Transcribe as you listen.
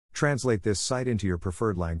translate this site into your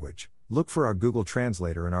preferred language, look for our Google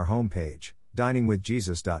Translator in our homepage,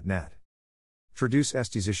 diningwithjesus.net. Traduce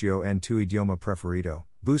este sitio en tu idioma preferido,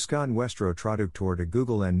 busca nuestro traductor de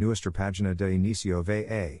Google en nuestra página de inicio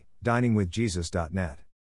va, diningwithjesus.net.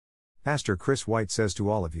 Pastor Chris White says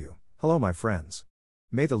to all of you, hello my friends.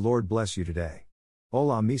 May the Lord bless you today.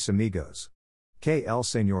 Hola mis amigos. Que el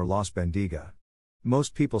Señor los bendiga.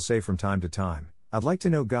 Most people say from time to time, I'd like to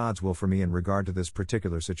know God's will for me in regard to this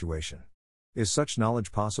particular situation. Is such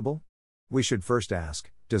knowledge possible? We should first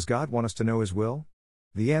ask, does God want us to know His will?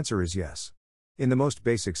 The answer is yes. In the most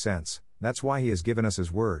basic sense, that's why He has given us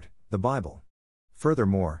His Word, the Bible.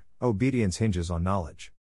 Furthermore, obedience hinges on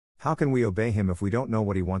knowledge. How can we obey Him if we don't know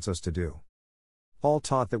what He wants us to do? Paul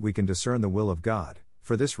taught that we can discern the will of God.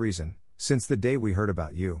 For this reason, since the day we heard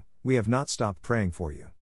about you, we have not stopped praying for you.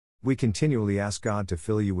 We continually ask God to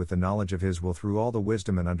fill you with the knowledge of His will through all the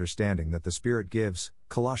wisdom and understanding that the Spirit gives.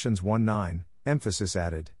 Colossians 1:9, emphasis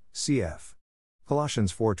added, cf.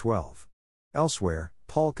 Colossians 4:12. Elsewhere,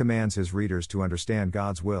 Paul commands his readers to understand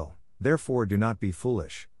God's will, therefore do not be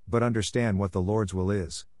foolish, but understand what the Lord's will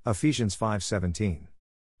is. Ephesians 5:17.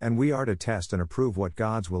 And we are to test and approve what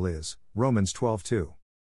God's will is. Romans 12:2.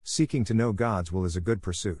 Seeking to know God's will is a good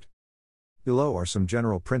pursuit. Below are some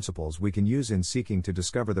general principles we can use in seeking to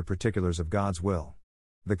discover the particulars of God's will.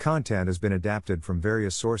 The content has been adapted from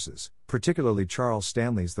various sources, particularly Charles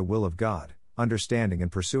Stanley's The Will of God, Understanding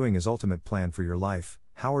and Pursuing His Ultimate Plan for Your Life,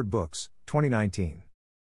 Howard Books, 2019.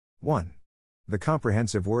 1. The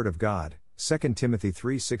Comprehensive Word of God, 2 Timothy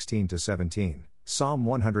 3:16-17, Psalm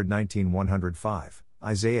 119:105,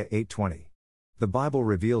 Isaiah 8:20. The Bible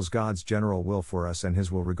reveals God's general will for us and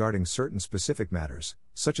His will regarding certain specific matters,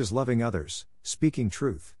 such as loving others, speaking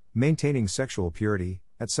truth, maintaining sexual purity,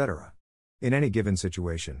 etc. In any given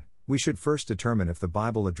situation, we should first determine if the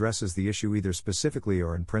Bible addresses the issue either specifically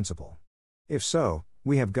or in principle. If so,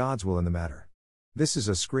 we have God's will in the matter. This is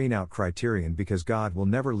a screen-out criterion because God will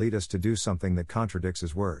never lead us to do something that contradicts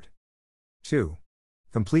His Word. 2.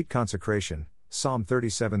 Complete consecration, Psalm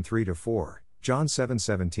 37:3-4, John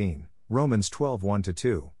 7:17, Romans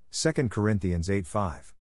 12:1-2, 2 Corinthians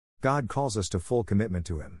 8:5. God calls us to full commitment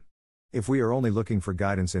to Him. If we are only looking for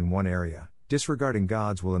guidance in one area, disregarding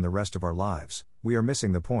God's will in the rest of our lives, we are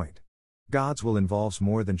missing the point. God's will involves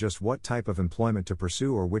more than just what type of employment to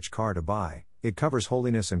pursue or which car to buy, it covers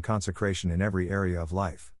holiness and consecration in every area of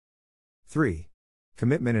life. 3.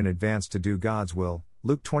 Commitment in advance to do God's will,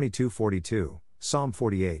 Luke 22:42, Psalm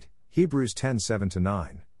 48, Hebrews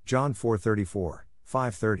 10:7-9, John 4:34,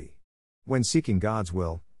 5:30. When seeking God's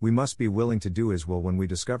will, we must be willing to do His will when we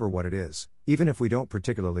discover what it is, even if we don't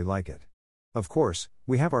particularly like it. Of course,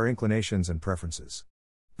 we have our inclinations and preferences.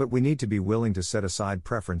 But we need to be willing to set aside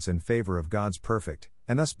preference in favor of God's perfect,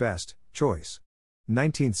 and thus best, choice.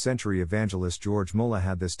 19th century evangelist George Muller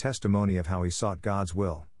had this testimony of how he sought God's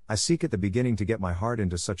will. I seek at the beginning to get my heart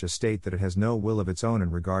into such a state that it has no will of its own in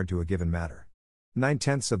regard to a given matter.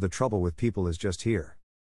 9/10 of the trouble with people is just here.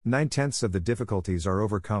 9/10 of the difficulties are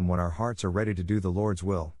overcome when our hearts are ready to do the Lord's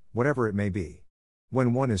will, whatever it may be.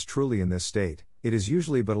 When one is truly in this state, it is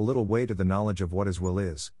usually but a little way to the knowledge of what His will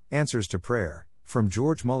is. Answers to Prayer, from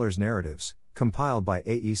George Muller's Narratives, compiled by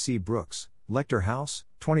A.E.C. Brooks, Lecter House,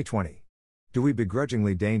 2020. Do we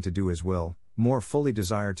begrudgingly deign to do His will, more fully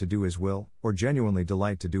desire to do His will, or genuinely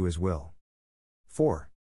delight to do His will? 4.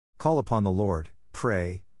 Call upon the Lord,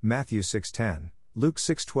 pray, Matthew 6:10, Luke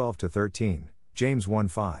 6:12-13, James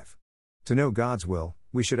 1:5. To know God's will,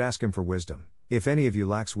 we should ask Him for wisdom. If any of you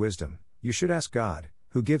lacks wisdom, you should ask God,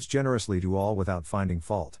 who gives generously to all without finding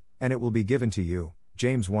fault, and it will be given to you,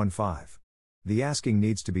 James 1:5. The asking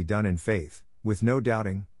needs to be done in faith, with no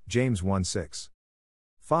doubting, James 1:6.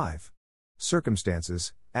 5.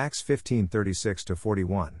 Circumstances, Acts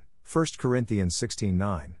 15:36-41, 1 Corinthians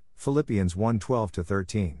 16:9, Philippians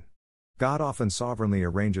 1:12-13. God often sovereignly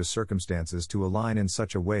arranges circumstances to align in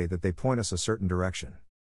such a way that they point us a certain direction.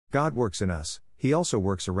 God works in us, He also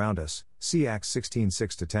works around us, see Acts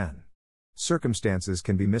 16:6-10. Circumstances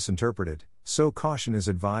can be misinterpreted, so caution is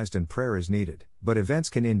advised and prayer is needed, but events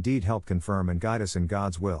can indeed help confirm and guide us in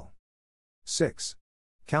God's will. 6.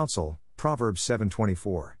 Counsel, Proverbs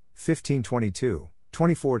 7:24, 15:22,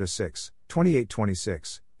 24-6,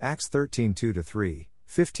 28-26, Acts 13:2-3,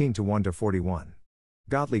 15:1-41.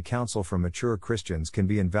 Godly counsel from mature Christians can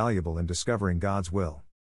be invaluable in discovering God's will.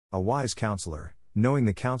 A wise counselor, knowing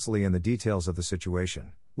the counselee and the details of the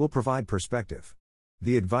situation, will provide perspective.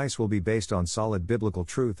 The advice will be based on solid biblical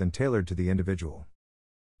truth and tailored to the individual.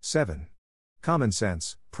 7. Common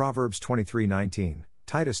sense, Proverbs 23:19,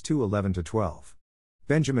 Titus 2:11-12.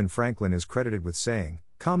 Benjamin Franklin is credited with saying,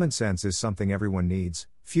 "Common sense is something everyone needs,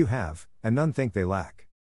 few have, and none think they lack.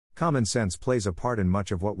 Common sense plays a part in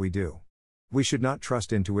much of what we do. We should not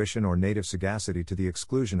trust intuition or native sagacity to the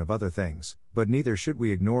exclusion of other things, but neither should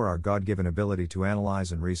we ignore our God-given ability to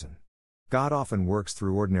analyze and reason. God often works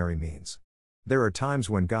through ordinary means. There are times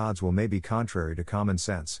when God's will may be contrary to common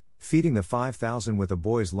sense. Feeding the 5,000 with a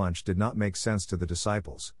boy's lunch did not make sense to the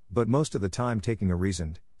disciples, but most of the time taking a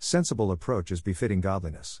reasoned, sensible approach is befitting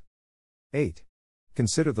godliness. 8.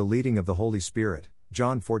 Consider the leading of the Holy Spirit,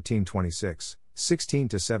 John 14:26,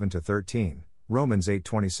 16-7-13, Romans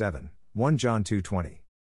 8:27, 1 John 2:20.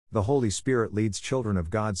 The Holy Spirit leads children of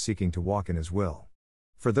God seeking to walk in His will.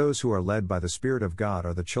 For those who are led by the Spirit of God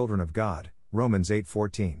are the children of God, Romans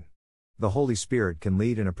 8:14. The Holy Spirit can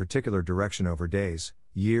lead in a particular direction over days,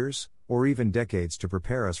 years, or even decades to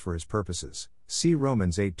prepare us for His purposes. See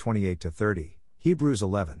Romans 8:28-30, Hebrews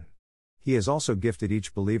 11. He has also gifted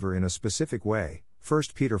each believer in a specific way,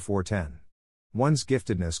 1 Peter 4:10. One's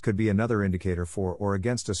giftedness could be another indicator for or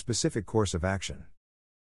against a specific course of action.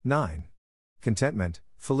 9. Contentment,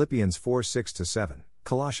 Philippians 4:6-7,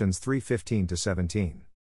 Colossians 3:15-17.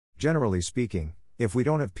 Generally speaking, if we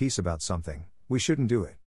don't have peace about something, we shouldn't do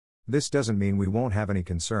it. This doesn't mean we won't have any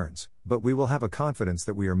concerns, but we will have a confidence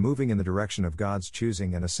that we are moving in the direction of God's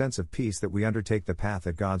choosing and a sense of peace that we undertake the path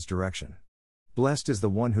at God's direction. Blessed is the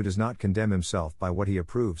one who does not condemn himself by what he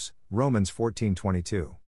approves, Romans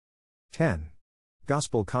 14:22. 10.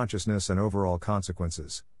 Gospel consciousness and overall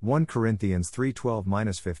consequences, 1 Corinthians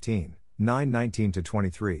 3:12-15,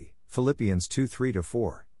 9:19-23, Philippians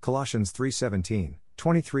 2:3-4, Colossians 3:17,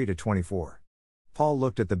 23-24. Paul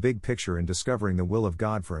looked at the big picture in discovering the will of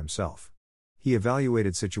God for himself. He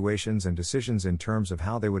evaluated situations and decisions in terms of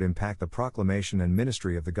how they would impact the proclamation and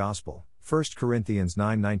ministry of the gospel, 1 Corinthians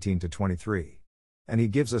 9:19-23. And he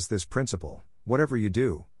gives us this principle: whatever you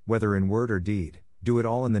do, whether in word or deed, do it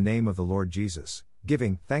all in the name of the Lord Jesus,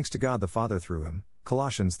 giving thanks to God the Father through him,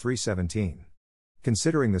 Colossians 3:17.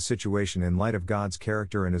 Considering the situation in light of God's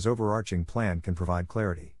character and His overarching plan can provide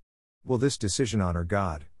clarity. Will this decision honor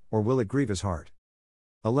God, or will it grieve His heart?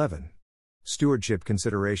 11. Stewardship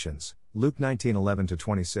considerations, Luke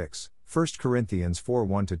 19:11-26, 1 Corinthians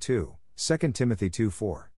 4:1-2, 2 Timothy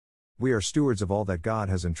 2:4. We are stewards of all that God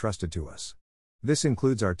has entrusted to us. This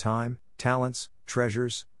includes our time, talents,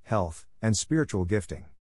 treasures, health, and spiritual gifting.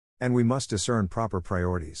 And we must discern proper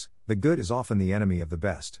priorities. The good is often the enemy of the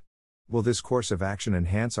best. Will this course of action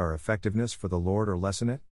enhance our effectiveness for the Lord or lessen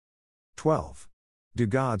it? 12. Do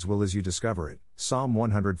God's will as you discover it, Psalm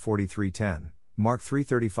 143:10, Mark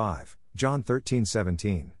 3:35, John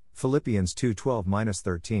 13:17, Philippians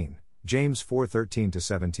 2:12-13, James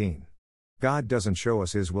 4:13-17. God doesn't show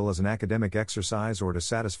us His will as an academic exercise or to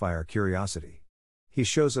satisfy our curiosity. He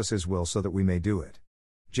shows us His will so that we may do it.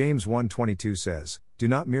 James 1:22 says, "Do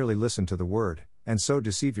not merely listen to the word, and so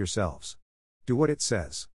deceive yourselves. Do what it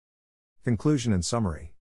says." Conclusion and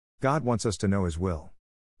summary. God wants us to know His will.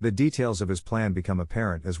 The details of His plan become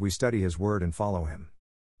apparent as we study His word and follow Him.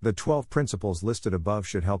 The 12 principles listed above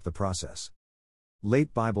should help the process.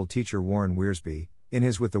 Late Bible teacher Warren Wiersbe, in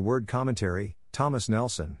his With the Word commentary, Thomas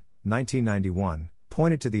Nelson, 1991,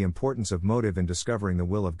 pointed to the importance of motive in discovering the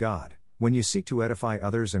will of God. When you seek to edify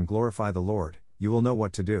others and glorify the Lord, you will know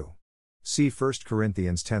what to do. See 1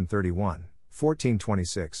 Corinthians 10:31,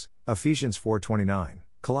 14:26, Ephesians 4:29,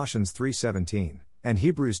 Colossians 3:17, and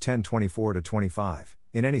Hebrews 10:24-25.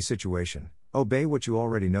 In any situation, obey what you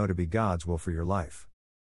already know to be God's will for your life.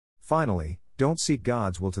 Finally, don't seek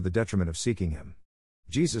God's will to the detriment of seeking Him.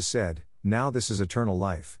 Jesus said, "Now this is eternal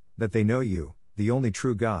life, that they know you, the only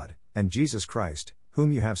true God, and Jesus Christ,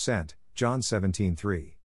 whom you have sent." John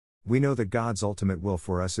 17:3. We know that God's ultimate will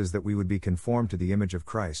for us is that we would be conformed to the image of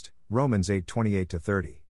Christ, Romans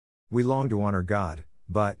 8:28-30. We long to honor God,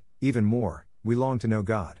 but, even more, we long to know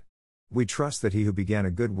God. We trust that He who began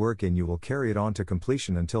a good work in you will carry it on to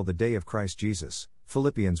completion until the day of Christ Jesus,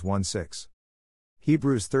 Philippians 1:6.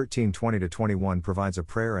 Hebrews 13:20-21 provides a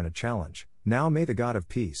prayer and a challenge. Now may the God of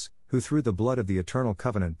peace, who through the blood of the eternal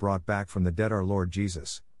covenant brought back from the dead our Lord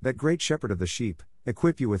Jesus, that great shepherd of the sheep,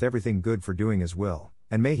 equip you with everything good for doing His will,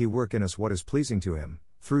 and may He work in us what is pleasing to Him,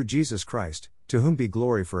 through Jesus Christ, to whom be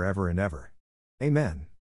glory forever and ever. Amen.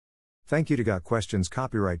 Thank you to Got Questions.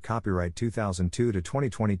 Copyright 2002 to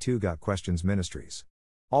 2022 Got Questions Ministries.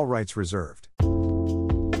 All rights reserved.